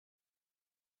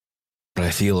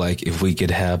I feel like if we could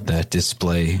have that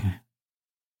display,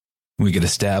 we could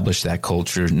establish that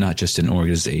culture, not just in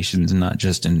organizations, not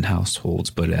just in households,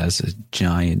 but as a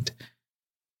giant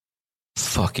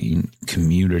fucking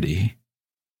community,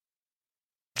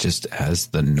 just as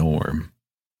the norm.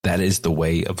 That is the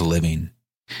way of living,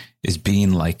 is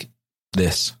being like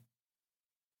this,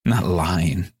 not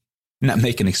lying, not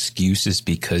making excuses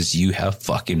because you have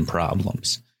fucking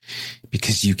problems,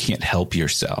 because you can't help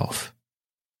yourself,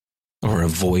 or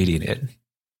avoiding it,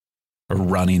 or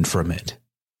running from it.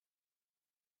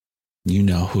 You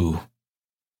know who.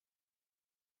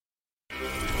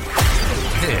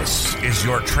 This is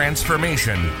your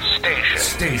transformation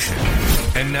station.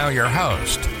 And now your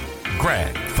host,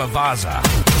 Greg Favazza.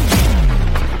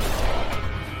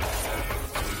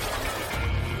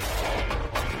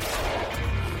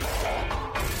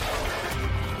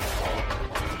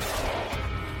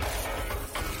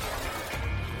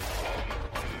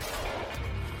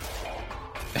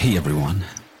 Hey everyone.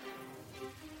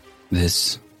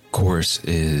 This course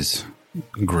is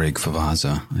Greg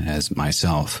Favazza as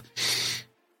myself,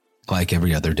 like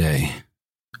every other day.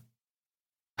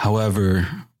 However,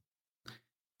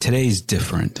 today's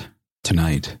different.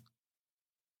 Tonight,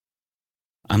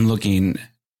 I'm looking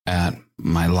at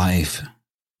my life,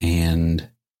 and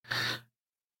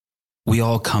we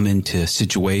all come into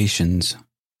situations,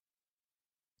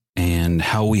 and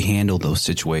how we handle those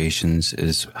situations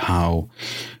is how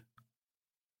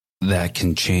that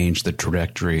can change the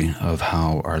trajectory of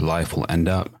how our life will end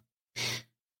up.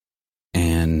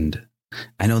 And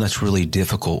I know that's really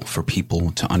difficult for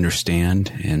people to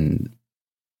understand and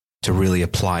to really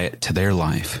apply it to their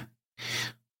life.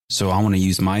 So I want to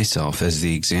use myself as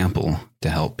the example to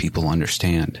help people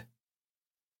understand.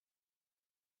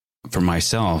 For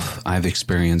myself, I've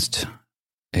experienced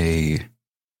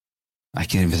I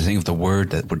can't even think of the word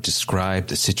that would describe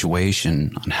the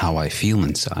situation on how I feel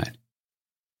inside.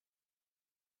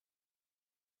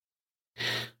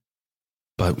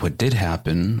 But what did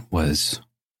happen was,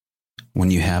 when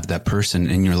you have that person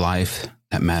in your life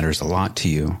that matters a lot to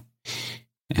you,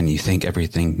 and you think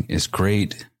everything is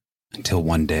great until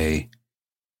one day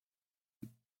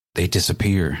they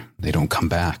disappear, they don't come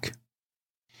back.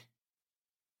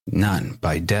 Not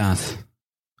by death,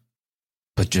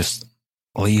 but just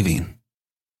leaving.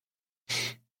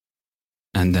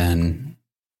 And then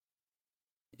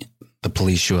the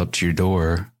police show up to your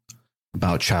door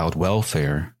about child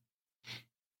welfare,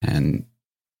 and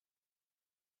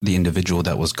the individual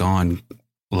that was gone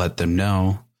let them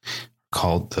know,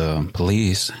 called the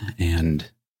police, and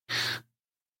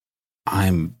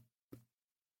I'm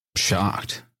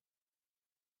shocked.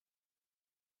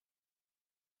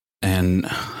 And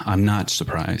I'm not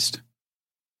surprised,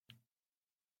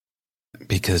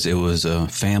 because it was a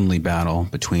family battle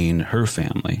between her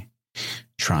family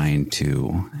trying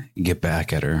to get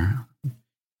back at her,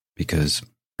 because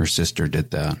her sister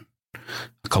did that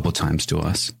a couple times to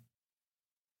us.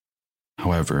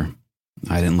 However,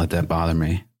 I didn't let that bother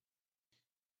me.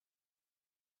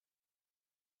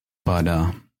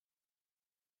 But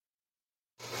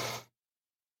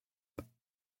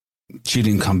she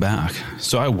didn't come back,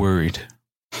 so I worried.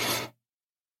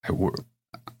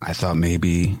 I thought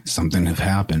maybe something had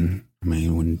happened. I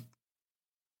mean,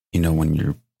 when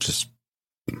you're just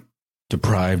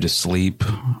deprived of sleep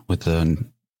with a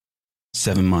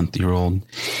 7-month-old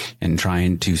and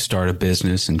trying to start a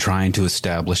business and trying to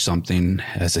establish something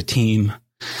as a team,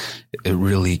 it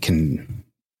really can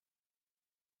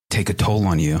take a toll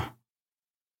on you.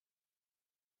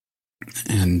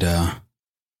 And the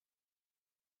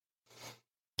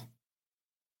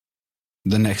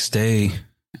next day,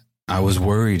 I was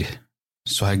worried.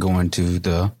 So I go into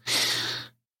the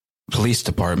police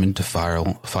department to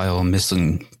file a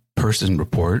missing person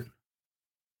report.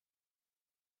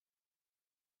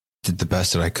 Did the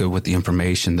best that I could with the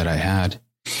information that I had.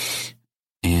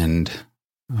 And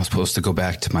I was supposed to go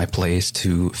back to my place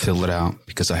to fill it out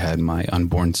because I had my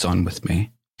unborn son with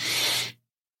me.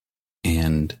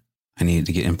 And I needed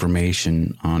to get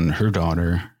information on her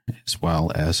daughter as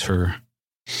well as her.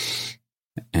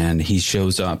 And he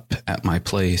shows up at my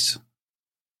place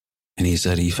and he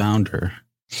said he found her.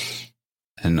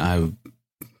 And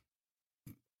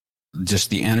just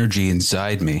the energy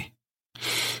inside me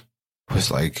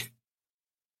was like,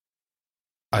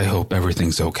 I hope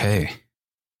everything's okay.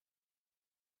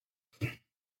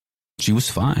 She was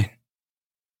fine.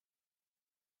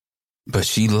 But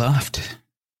she left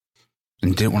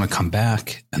and didn't want to come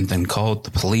back, and then called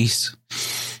the police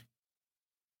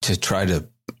to try to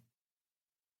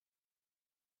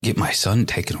get my son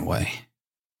taken away.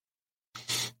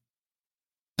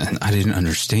 And I didn't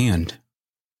understand.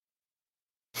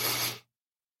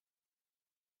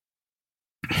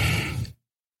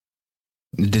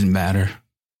 It didn't matter.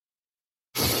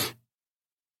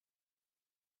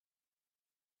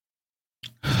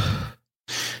 I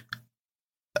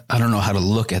don't know how to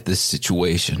look at this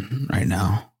situation right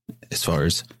now, as far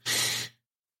as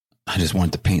I just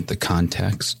want to paint the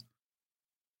context.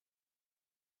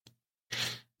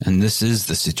 And this is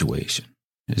the situation,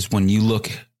 is when you look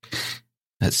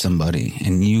at somebody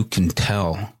and you can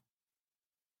tell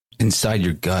inside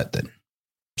your gut that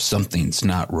something's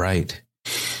not right,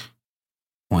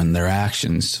 when their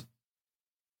actions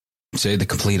say the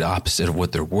complete opposite of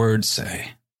what their words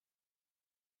say.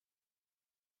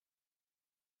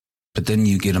 But then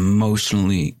you get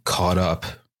emotionally caught up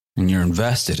and you're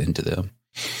invested into them,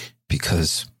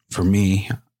 because for me,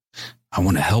 I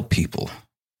want to help people.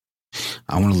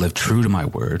 I want to live true to my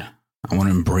word. I want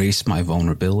to embrace my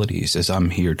vulnerabilities, as I'm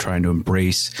here trying to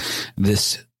embrace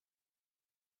this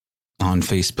on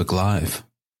Facebook Live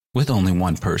with only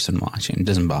one person watching. It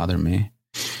doesn't bother me.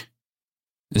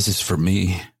 This is for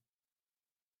me.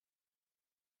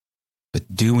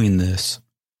 But doing this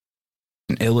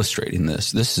and illustrating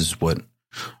this is what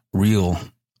real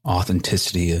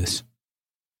authenticity is,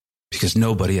 because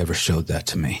nobody ever showed that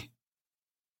to me.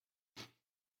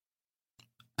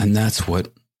 And that's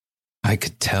what I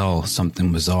could tell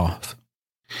something was off.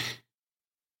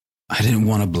 I didn't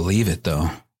want to believe it, though.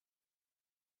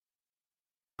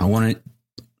 I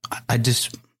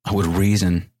would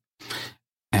reason,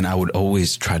 and I would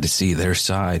always try to see their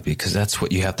side, because that's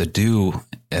what you have to do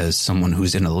as someone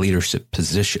who's in a leadership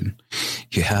position.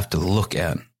 You have to look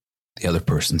at the other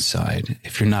person's side.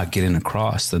 If you're not getting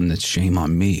across, then it's shame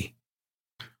on me.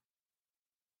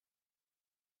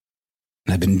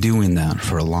 And I've been doing that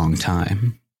for a long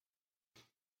time.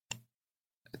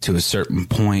 To a certain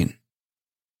point,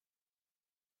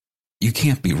 you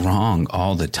can't be wrong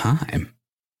all the time.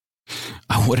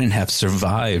 I wouldn't have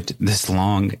survived this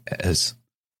long as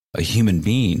a human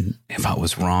being if I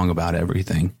was wrong about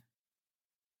everything.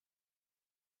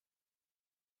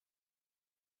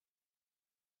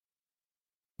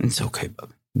 It's okay,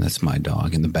 bub. That's my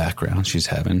dog in the background. She's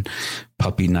having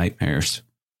puppy nightmares.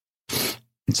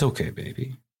 It's okay,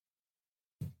 baby.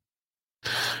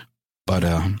 But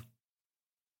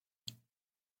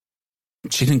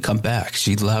she didn't come back.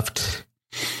 She left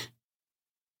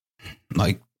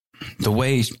like the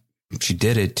way she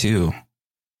did it too.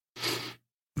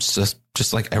 It's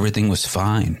just like everything was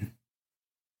fine.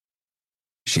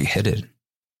 She hid it.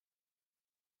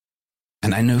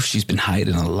 And I know she's been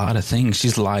hiding a lot of things.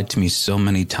 She's lied to me so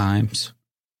many times.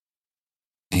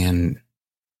 And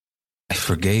I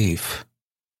forgave.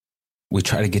 We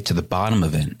tried to get to the bottom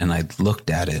of it, and I looked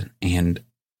at it and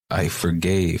I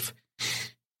forgave,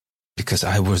 because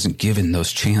I wasn't given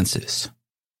those chances.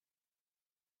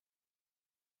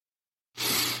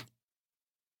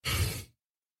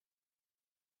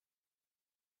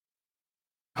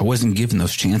 I wasn't given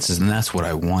those chances, and that's what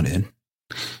I wanted.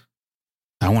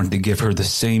 I wanted to give her the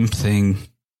same thing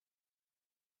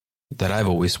that I've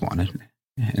always wanted,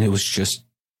 and it was just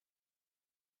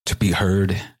to be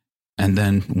heard. And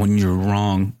then when you're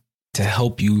wrong, to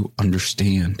help you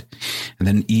understand, and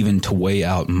then even to weigh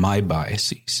out my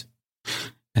biases,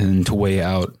 and to weigh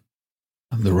out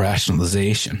the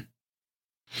rationalization,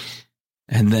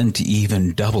 and then to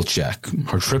even double check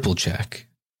or triple check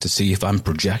to see if I'm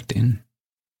projecting.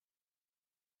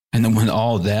 And then when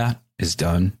all that is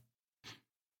done,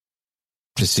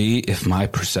 to see if my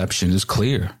perception is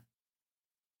clear.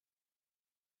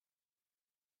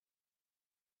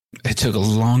 It took a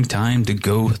long time to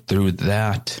go through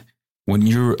that when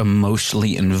you're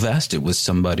emotionally invested with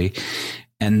somebody.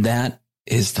 And that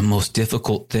is the most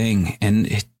difficult thing.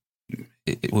 And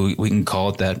we can call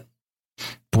it that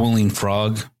boiling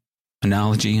frog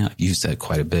analogy. I've used that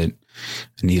quite a bit.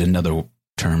 I need another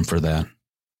term for that.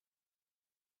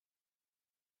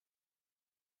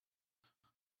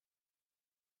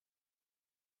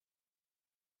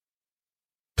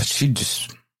 But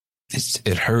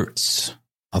it hurts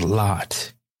a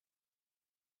lot,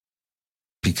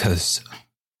 because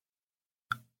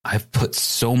I've put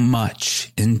so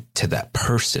much into that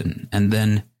person, and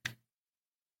then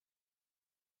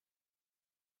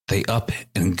they up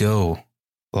and go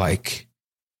like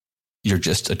you're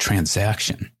just a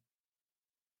transaction.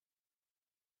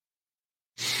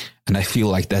 And I feel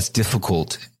like that's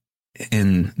difficult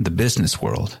in the business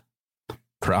world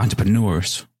for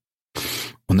entrepreneurs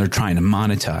when they're trying to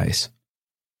monetize,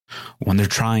 when they're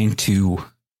trying to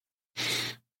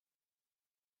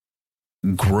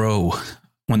grow,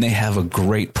 when they have a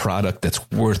great product that's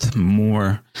worth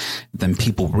more than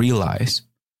people realize,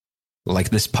 like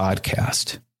this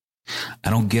podcast. I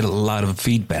don't get a lot of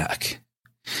feedback,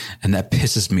 and that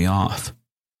pisses me off,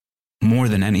 more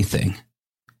than anything,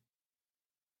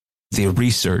 the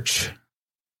research,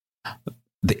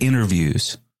 the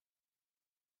interviews,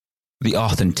 the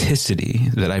authenticity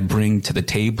that I bring to the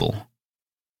table,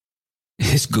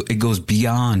 it goes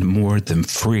beyond more than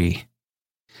free.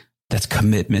 That's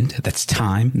commitment. That's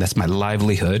time. That's my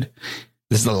livelihood.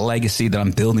 This is the legacy that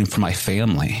I'm building for my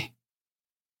family.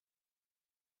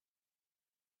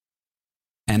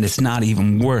 And it's not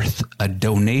even worth a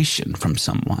donation from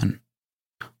someone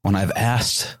when I've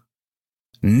asked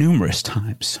numerous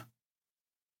times.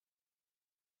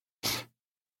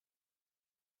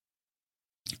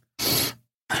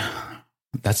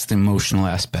 That's the emotional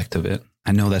aspect of it.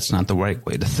 I know that's not the right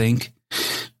way to think,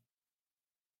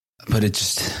 but it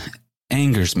just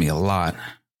angers me a lot.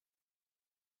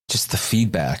 Just the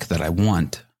feedback that I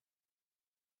want.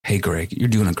 Hey, Greg, you're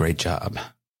doing a great job.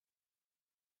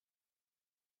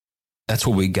 That's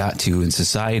what we got to in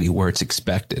society where it's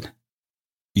expected.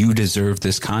 You deserve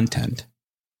this content.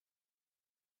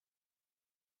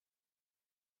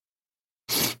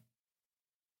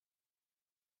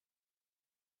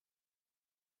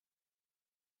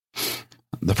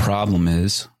 The problem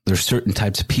is there's certain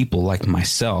types of people like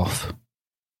myself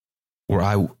where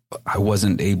I'm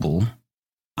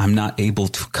not able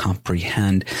to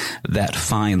comprehend that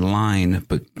fine line.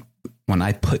 But when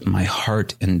I put my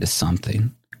heart into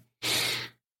something,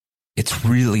 it's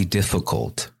really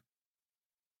difficult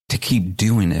to keep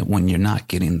doing it when you're not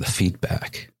getting the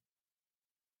feedback.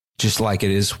 Just like it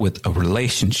is with a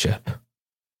relationship.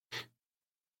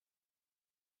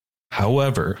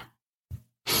 However,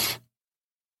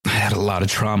 I had a lot of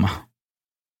trauma.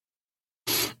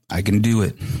 I can do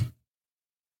it.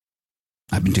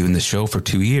 I've been doing this show for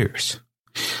 2 years.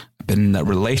 I've been in that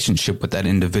relationship with that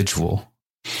individual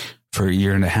for 1.5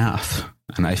 years.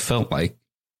 And I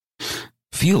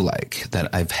feel like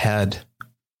that I've had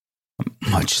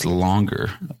much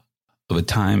longer of a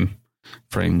time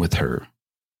frame with her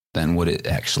than what it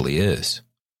actually is.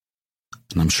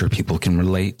 And I'm sure people can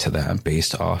relate to that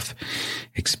based off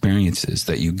experiences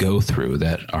that you go through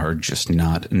that are just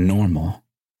not normal.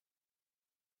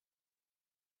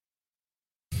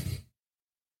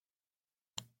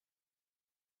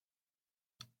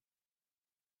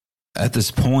 At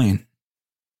this point,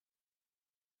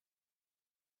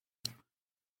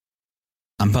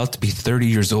 I'm about to be 30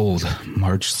 years old,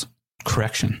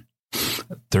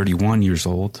 31 years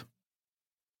old,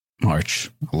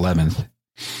 March 11th.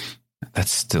 I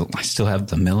still have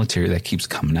the military that keeps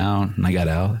coming out, and I got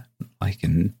out like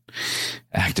in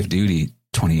active duty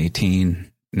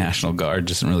 2018. National Guard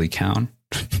doesn't really count.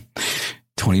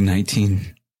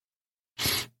 2019,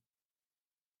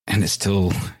 and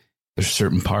there's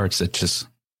certain parts that it's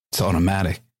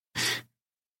automatic.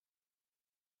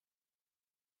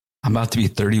 I'm about to be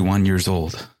 31 years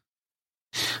old,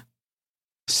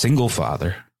 single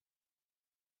father.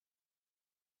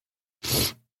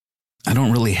 I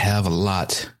don't really have a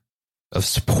lot of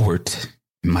support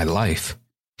in my life.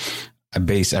 I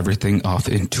base everything off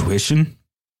intuition,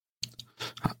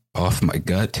 off my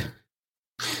gut,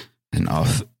 and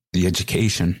off the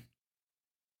education.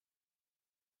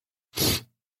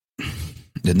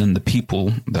 And then the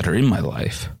people that are in my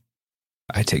life,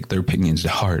 I take their opinions to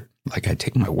heart, like I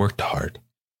take my work to heart.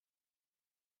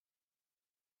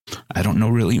 I don't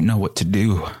really know what to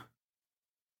do.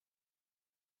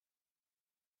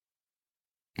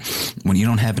 When you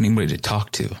don't have anybody to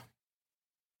talk to.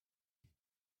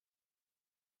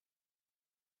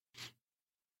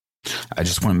 I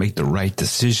just want to make the right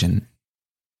decision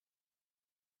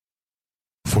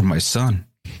for my son.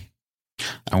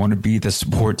 I want to be the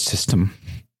support system.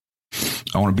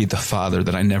 I want to be the father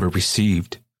that I never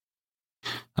received.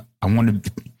 I want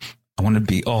to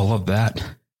be all of that.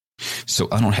 So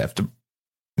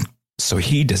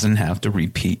he doesn't have to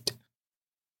repeat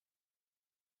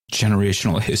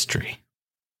generational history.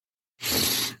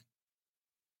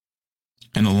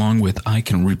 And along with I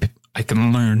can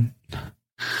learn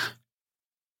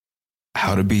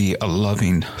how to be a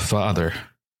loving father,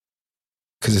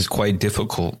 because it's quite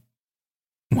difficult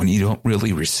when you don't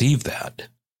really receive that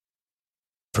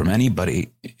from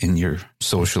anybody in your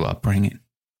social upbringing.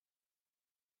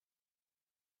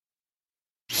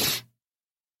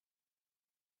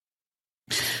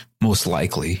 Most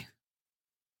likely,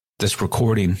 this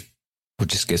recording will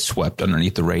just get swept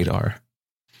underneath the radar.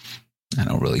 I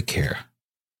don't really care.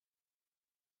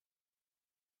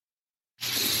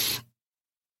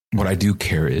 What I do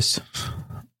care is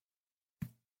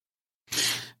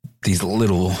these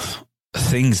little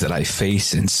things that I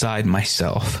face inside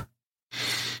myself,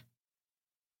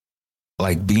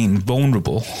 like being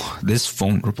vulnerable, this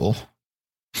vulnerable.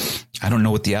 I don't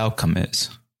know what the outcome is.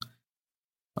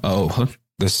 oh,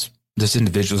 this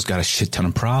individual's got a shit ton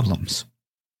of problems.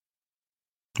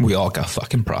 We all got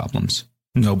fucking problems.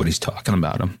 Nobody's talking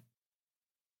about them.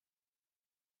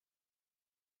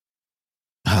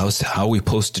 How are we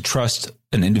supposed to trust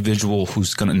an individual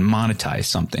who's going to monetize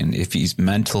something if he's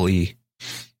mentally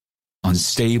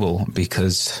unstable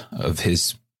because of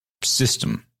his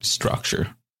system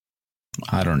structure?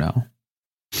 I don't know.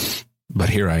 But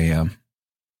here I am,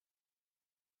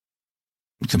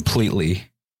 completely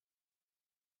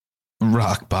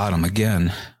rock bottom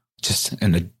again, just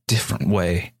in a different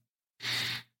way.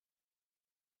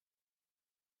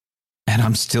 And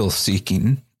I'm still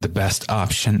seeking the best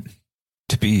option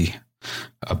to be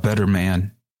a better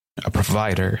man, a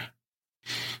provider,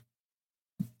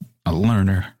 a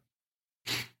learner,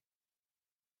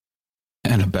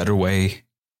 and a better way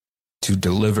to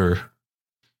deliver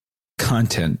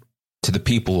content to the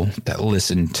people that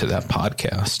listen to that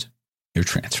podcast, your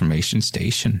transformation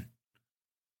station.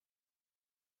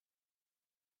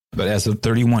 But as of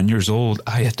 31 years old,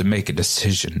 I had to make a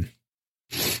decision.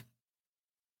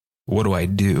 What do I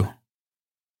do?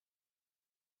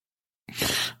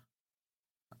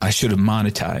 I should have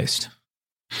monetized.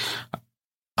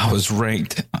 I was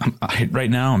ranked. Right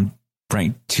now, I'm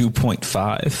ranked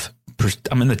 2.5.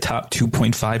 I'm in the top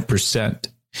 2.5%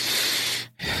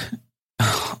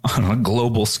 on a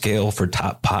global scale for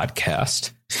top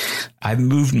podcast. I've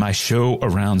moved my show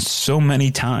around so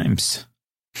many times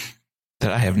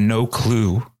that I have no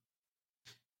clue,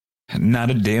 not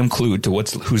a damn clue to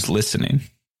who's listening.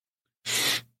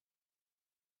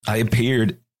 I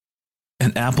appeared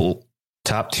in Apple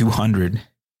top 200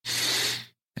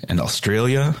 in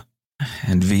Australia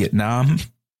and Vietnam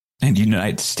and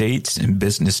United States in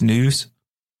business news,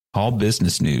 all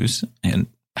business news, and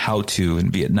how to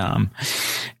in Vietnam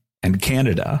and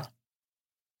Canada.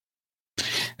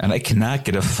 And I cannot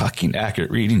get a fucking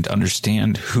accurate reading to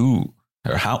understand who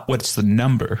or what's the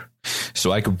number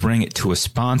so I could bring it to a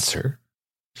sponsor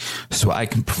so I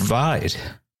can provide.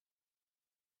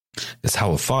 That's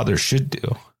how a father should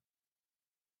do.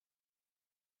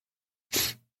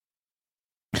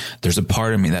 There's a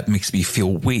part of me that makes me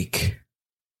feel weak.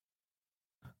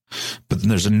 But then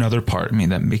there's another part of me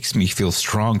that makes me feel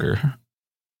stronger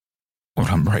when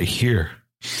I'm right here,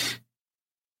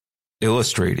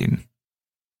 illustrating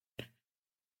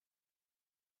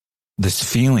this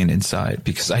feeling inside,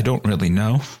 because I don't really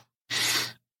know.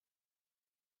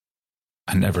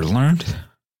 I never learned.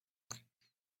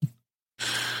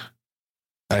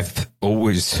 I've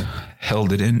always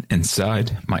held it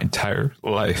inside my entire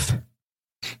life.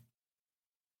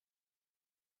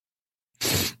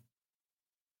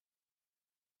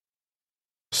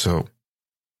 So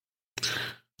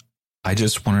I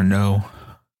just want to know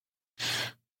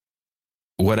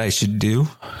what I should do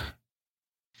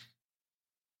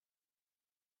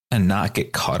and not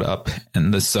get caught up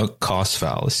in the sunk cost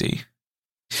fallacy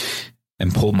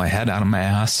and pull my head out of my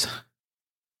ass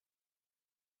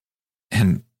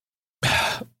and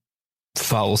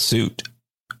follow suit.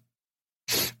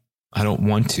 I don't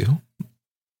want to.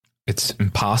 It's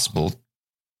impossible.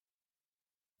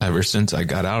 Ever since I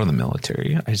got out of the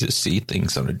military, I just see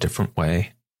things in a different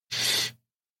way.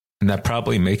 And that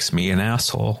probably makes me an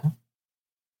asshole.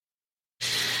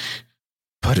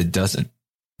 But it doesn't,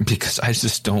 because I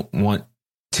just don't want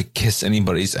to kiss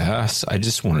anybody's ass. I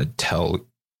just want to tell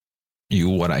you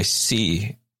what I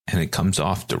see, and it comes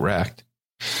off direct.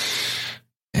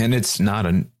 And it's not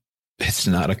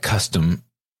a custom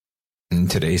in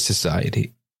today's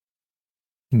society.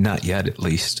 Not yet, at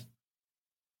least.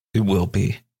 It will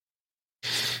be.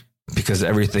 Because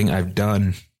everything I've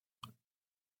done,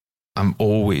 I'm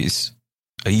always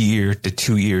a year to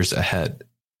 2 years ahead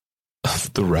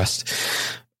of the rest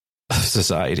of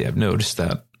society. I've noticed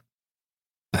that.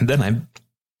 And then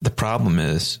the problem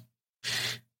is,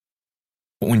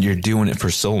 when you're doing it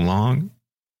for so long,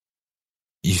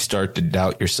 you start to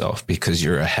doubt yourself because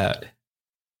you're ahead.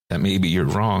 That maybe you're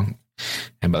wrong.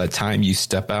 And by the time you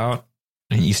step out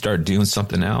and you start doing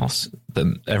something else,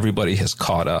 then everybody has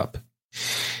caught up.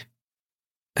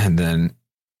 And then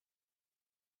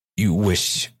you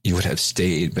wish you would have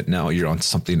stayed, but now you're on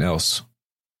something else.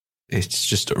 It's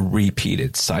just a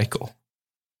repeated cycle.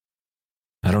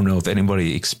 I don't know if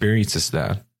anybody experiences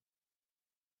that.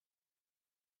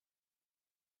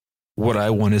 What I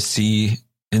want to see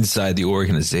inside the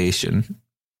organization,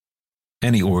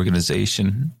 any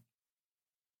organization,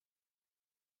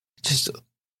 just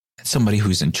somebody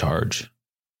who's in charge.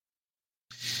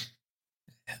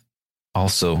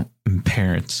 Also,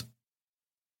 parents,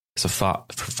 for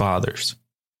fathers.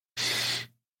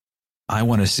 I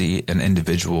want to see an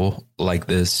individual like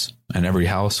this in every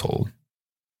household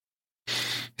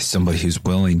somebody who's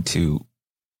willing to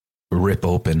rip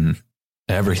open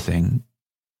everything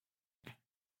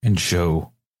and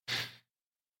show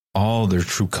all their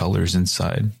true colors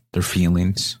inside, their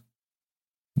feelings,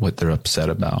 what they're upset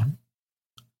about,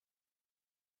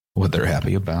 what they're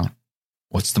happy about.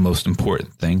 What's the most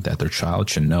important thing that their child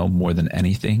should know more than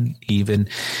anything, even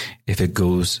if it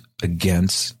goes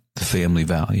against the family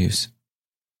values?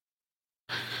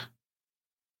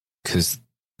 Because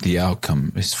the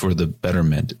outcome is for the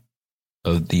betterment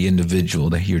of the individual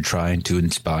that you're trying to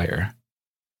inspire.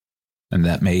 And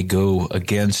that may go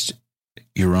against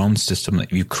your own system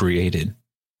that you created,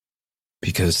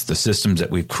 because the systems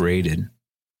that we've created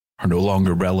are no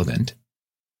longer relevant,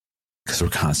 because we're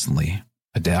constantly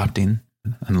adapting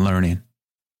and learning.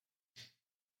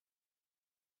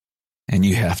 And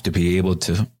you have to be able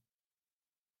to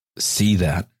see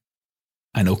that.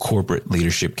 I know corporate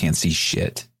leadership can't see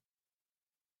shit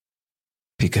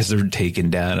because they're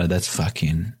taking data that's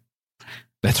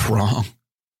wrong.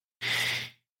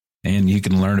 And you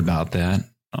can learn about that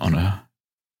on a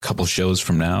couple shows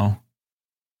from now,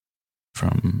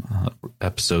 from an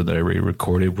episode that I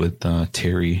recorded with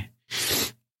Terry.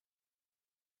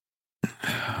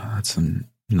 That's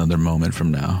another moment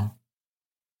from now.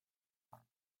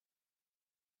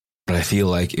 But I feel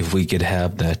like if we could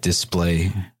have that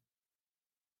display,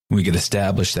 we could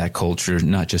establish that culture,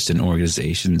 not just in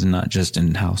organizations, not just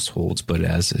in households, but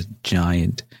as a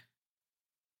giant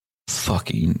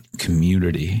fucking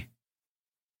community,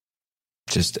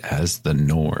 just as the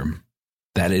norm.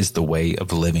 That is the way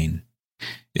of living,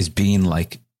 is being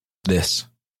like this,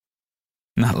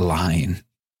 not lying.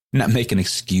 Not making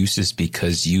excuses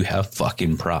because you have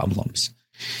fucking problems,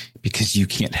 because you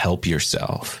can't help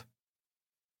yourself,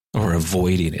 or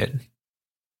avoiding it,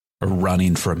 or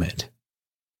running from it.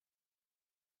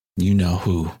 You know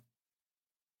who.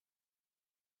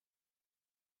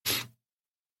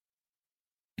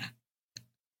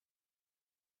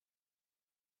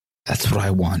 That's what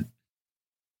I want.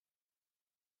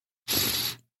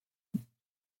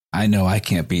 I know I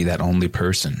can't be that only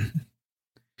person.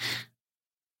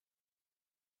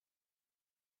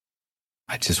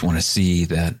 I just want to see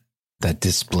that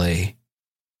display.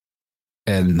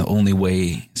 And the only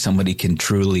way somebody can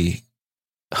truly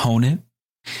hone it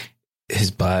is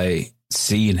by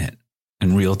seeing it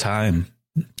in real time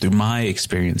through my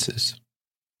experiences.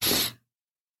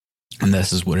 And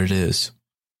this is what it is.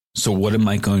 So what am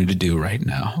I going to do right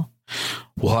now?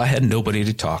 Well, I had nobody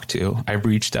to talk to. I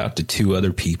reached out to 2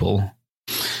 other people.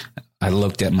 I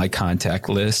looked at my contact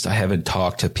list. I haven't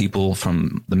talked to people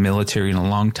from the military in a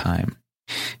long time.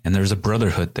 And there's a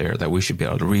brotherhood there that we should be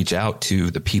able to reach out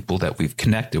to the people that we've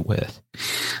connected with.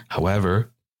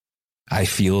 However, I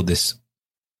feel this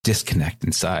disconnect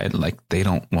inside, like they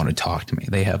don't want to talk to me.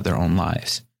 They have their own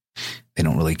lives. They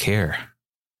don't really care.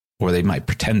 Or they might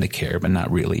pretend to care, but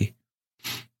not really.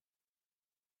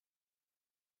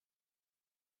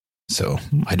 So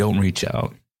I don't reach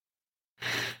out.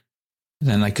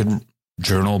 Then I could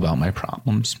journal about my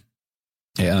problems.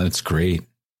 Yeah, that's great.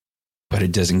 But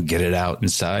it doesn't get it out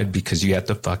inside because you have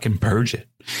to fucking purge it.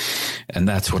 And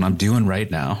that's what I'm doing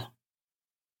right now.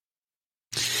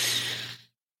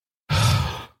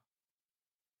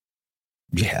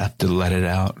 You have to let it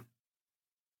out.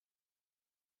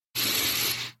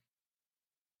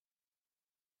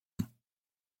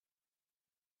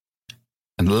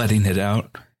 And letting it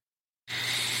out,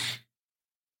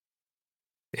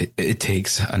 it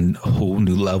takes a whole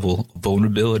new level of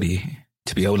vulnerability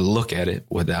to be able to look at it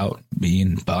without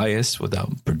being biased,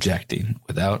 without projecting,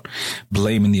 without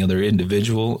blaming the other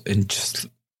individual, and just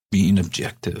being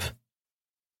objective.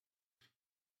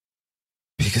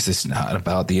 Because it's not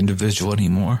about the individual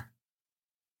anymore.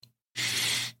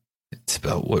 It's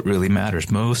about what really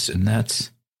matters most, and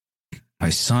that's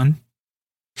my son,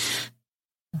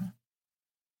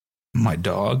 my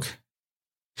dog,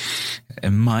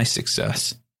 and my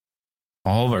success.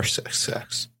 All of our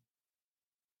success.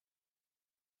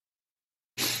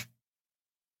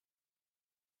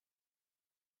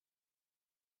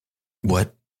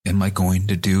 What am I going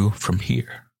to do from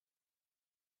here?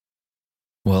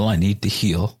 Well, I need to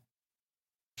heal.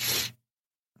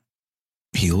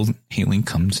 Healing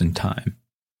comes in time.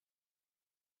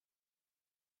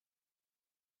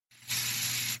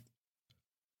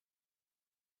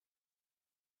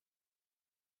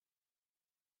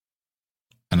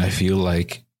 And I feel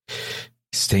like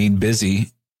staying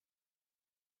busy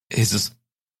is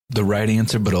the right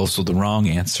answer, but also the wrong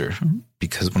answer.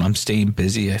 Because when I'm staying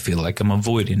busy, I feel like I'm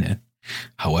avoiding it.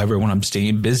 However, when I'm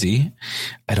staying busy,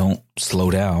 I don't slow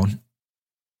down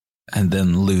and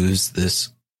then lose this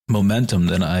momentum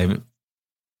that I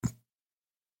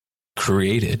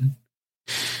created,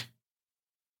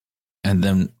 and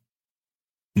then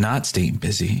not staying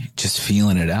busy, just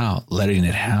feeling it out, letting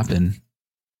it happen.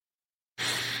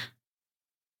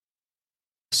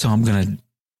 So I'm going to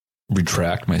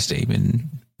retract my statement,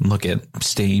 look at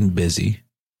staying busy,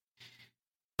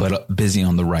 but busy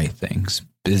on the right things,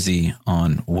 busy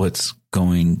on what's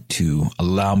going to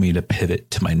allow me to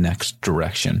pivot to my next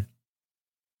direction.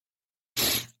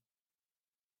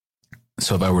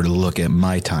 So if I were to look at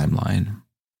my timeline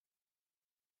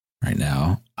right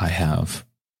now, I have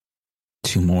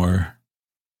 2 more,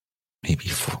 maybe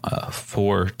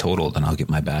 4 total, then I'll get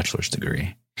my bachelor's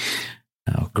degree.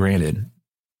 Now, granted,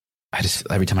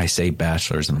 every time I say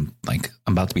bachelor's and I'm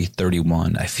about to be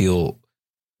 31, I feel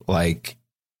like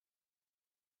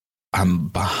I'm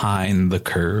behind the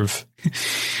curve.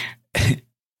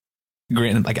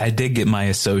 Granted, I did get my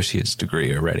associate's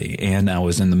degree already, and I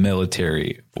was in the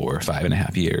military for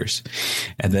 5.5 years.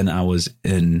 And then I was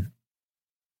in,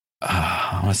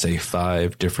 I want to say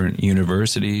 5 different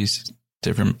universities,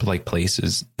 different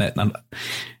places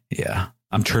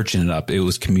I'm churching it up. It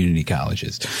was community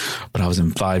colleges, but I was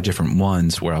in 5 different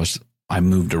ones where I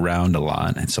moved around a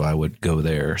lot. And so I would go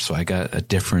there. So I got I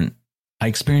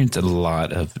experienced a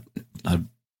lot of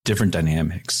different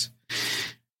dynamics,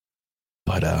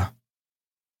 but,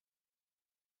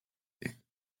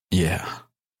 yeah.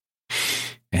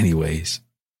 Anyways,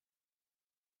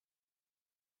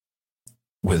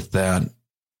 with that,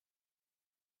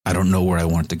 I don't know where I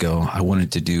wanted to go. I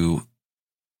wanted to do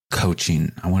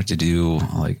coaching. I wanted to do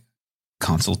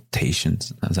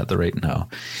consultations. Is that the right? No.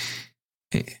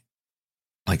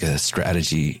 Like a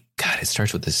strategy. God, it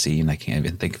starts with a C and I can't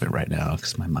even think of it right now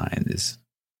because my mind is,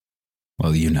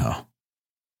 well, you know.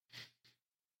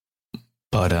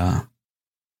 But,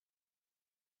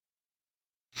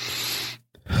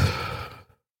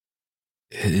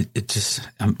 it just,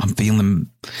 I'm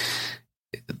feeling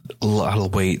a lot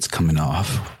of weight's coming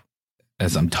off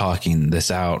as I'm talking this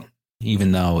out,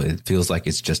 even though it feels like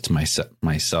it's just to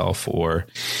myself or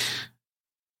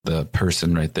the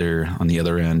person right there on the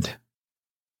other end.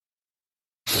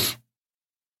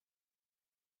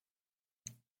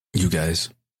 You guys.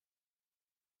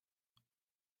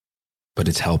 But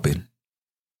it's helping.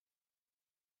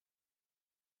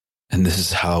 And this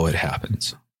is how it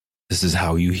happens. This is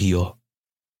how you heal.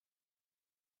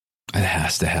 It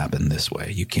has to happen this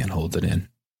way. You can't hold it in.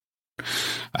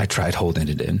 I tried holding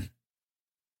it in.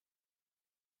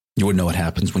 You wouldn't know what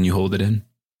happens when you hold it in.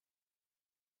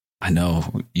 I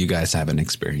know you guys haven't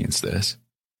experienced this.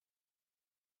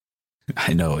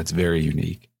 I know it's very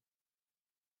unique.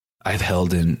 I've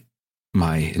held in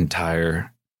my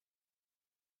entire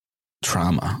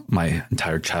trauma, my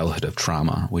entire childhood of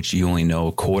trauma, which you only know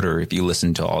a quarter if you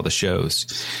listen to all the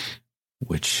shows,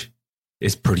 which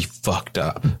is pretty fucked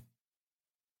up.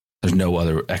 There's no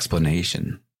other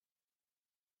explanation.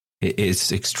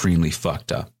 It's extremely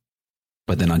fucked up.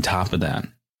 But then on top of that,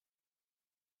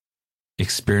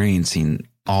 experiencing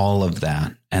all of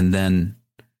that and then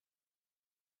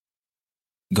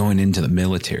going into the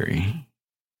military.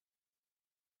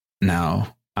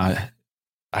 Now, I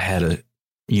had a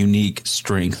unique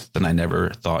strength that I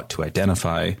never thought to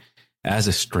identify as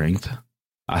a strength.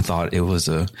 I thought it was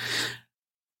a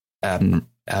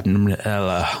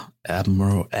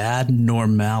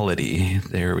abnormality.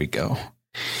 There we go.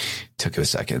 Took a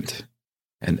second.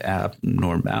 An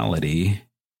abnormality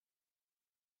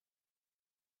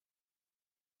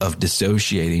of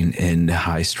dissociating in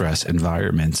high stress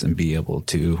environments and be able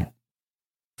to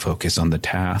focus on the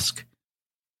task,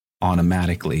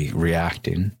 automatically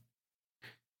reacting.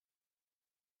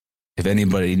 If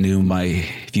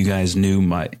you guys knew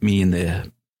me in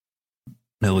the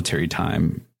military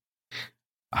time,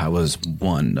 I was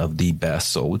one of the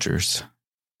best soldiers.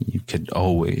 You could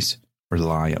always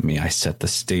rely on me. I set the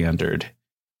standard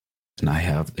and I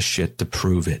have the shit to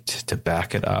prove it, to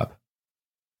back it up.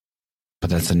 But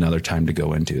that's another time to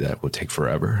go into. That will take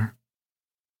forever.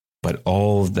 But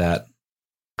all of that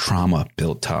trauma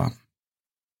built up,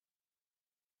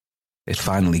 it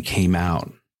finally came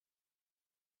out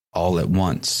all at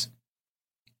once.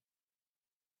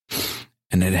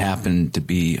 And it happened to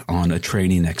be on a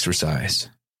training exercise.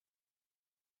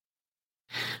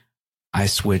 I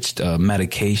switched a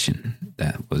medication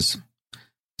that was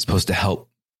supposed to help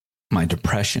my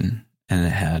depression. And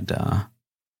it had,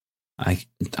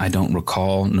 I don't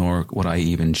recall, nor would I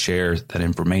even share that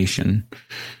information.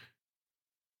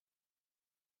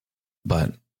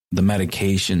 But the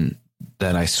medication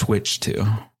that I switched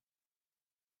to,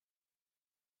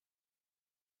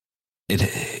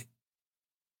 it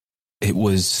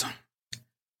was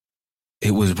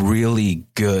really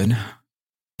good,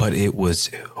 but it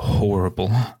was horrible.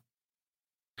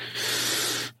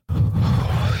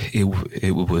 It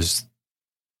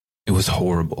was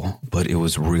horrible, but it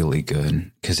was really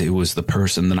good because it was the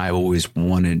person that I always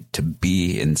wanted to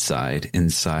be inside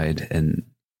an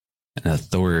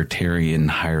authoritarian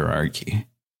hierarchy.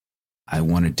 I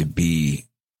wanted to be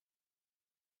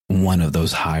one of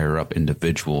those higher up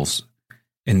individuals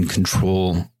in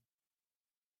control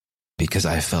because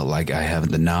I felt like I have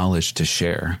the knowledge to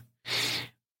share.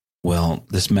 Well,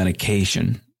 this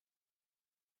medication,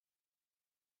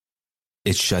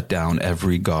 it shut down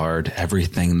every guard,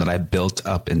 everything that I built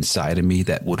up inside of me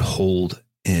that would hold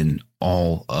in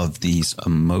all of these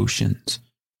emotions.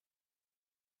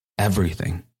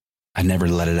 Everything. I never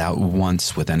let it out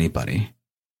once with anybody.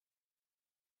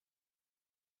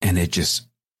 And it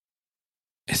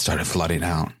started flooding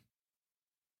out.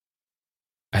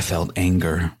 I felt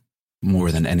anger more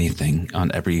than anything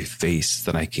on every face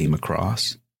that I came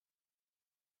across.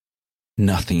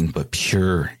 Nothing but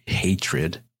pure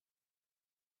hatred.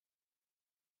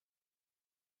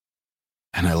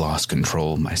 And I lost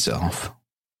control of myself.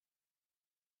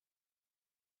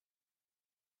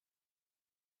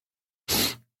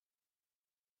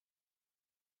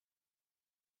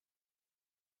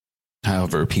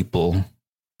 However, people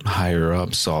higher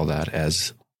up saw that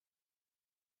as,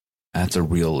 that's a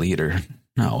real leader.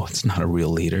 No, it's not a real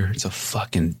leader. It's a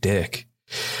fucking dick.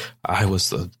 I was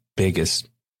the biggest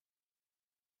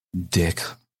dick.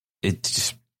 It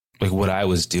just, like what I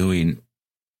was doing,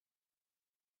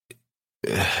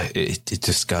 it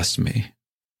disgusts me.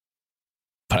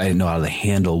 But I didn't know how to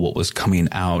handle what was coming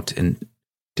out and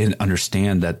didn't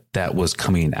understand that was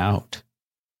coming out.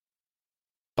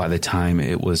 By the time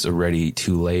it was already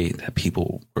too late, that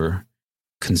people were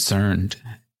concerned,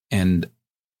 and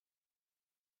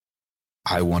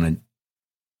I wanted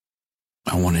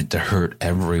to hurt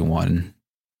everyone.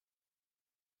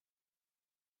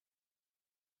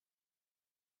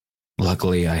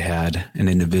 Luckily, I had an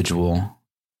individual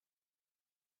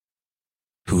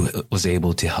who was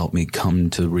able to help me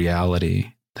come to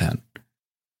reality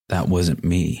that wasn't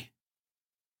me.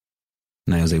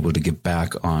 And I was able to get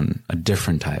back on a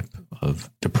different type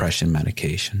of depression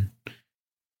medication.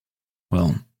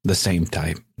 Well, the same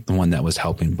type, the one that was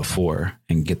helping before,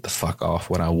 and get the fuck off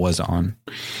what I was on.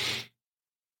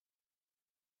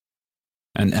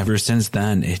 And ever since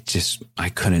then, I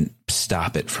couldn't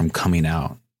stop it from coming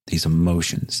out, these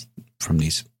emotions from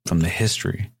the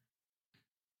history.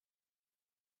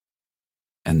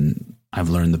 And I've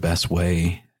learned the best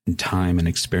way in time and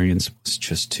experience was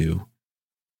just to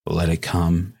let it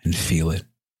come and feel it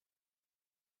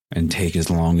and take as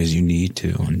long as you need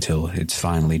to until it's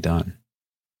finally done.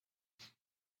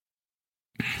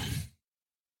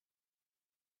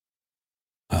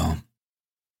 Well,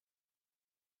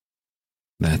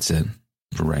 that's it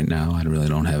for right now. I really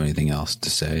don't have anything else to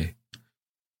say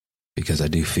because I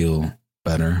do feel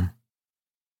better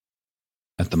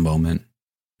at the moment.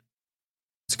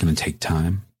 It's going to take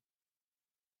time.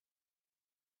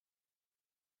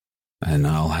 And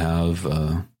I'll have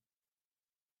an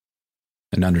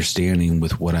understanding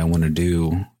with what I want to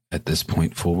do at this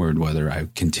point forward, whether I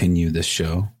continue this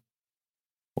show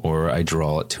or I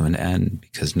draw it to an end,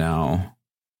 because now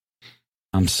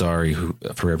I'm sorry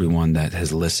for everyone that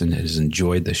has listened, has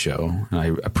enjoyed the show, and I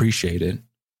appreciate it.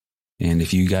 And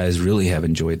if you guys really have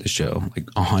enjoyed the show, like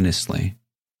honestly,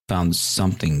 found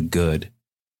something good,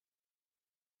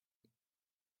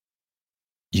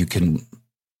 you can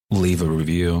leave a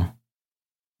review.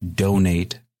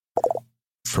 Donate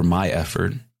for my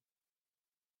effort.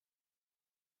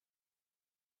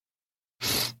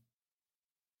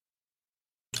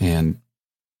 And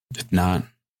if not,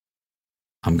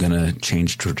 I'm going to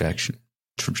change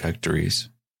trajectories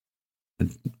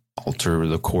and alter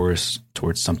the course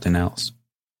towards something else.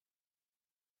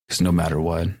 Because no matter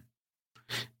what,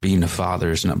 being a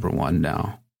father is number one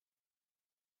now.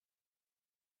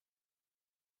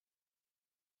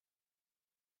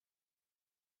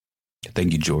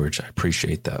 Thank you, George. I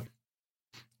appreciate that. It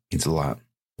means a lot.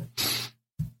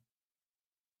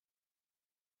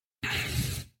 But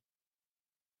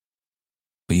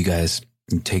you guys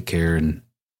take care, and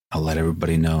I'll let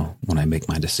everybody know when I make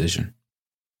my decision.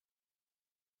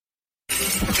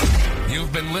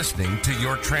 You've been listening to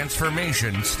your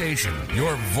transformation station,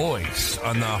 your voice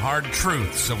on the hard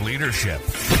truths of leadership.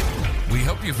 We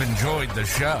hope you've enjoyed the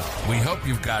show. We hope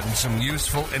you've gotten some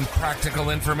useful and practical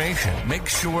information. Make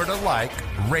sure to like,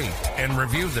 rate, and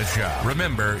review the show.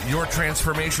 Remember, your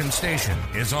transformation station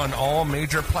is on all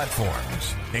major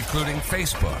platforms, including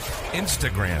Facebook,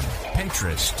 Instagram,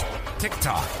 Pinterest,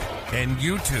 TikTok, and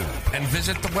YouTube. And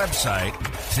visit the website.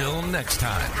 Till next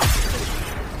time.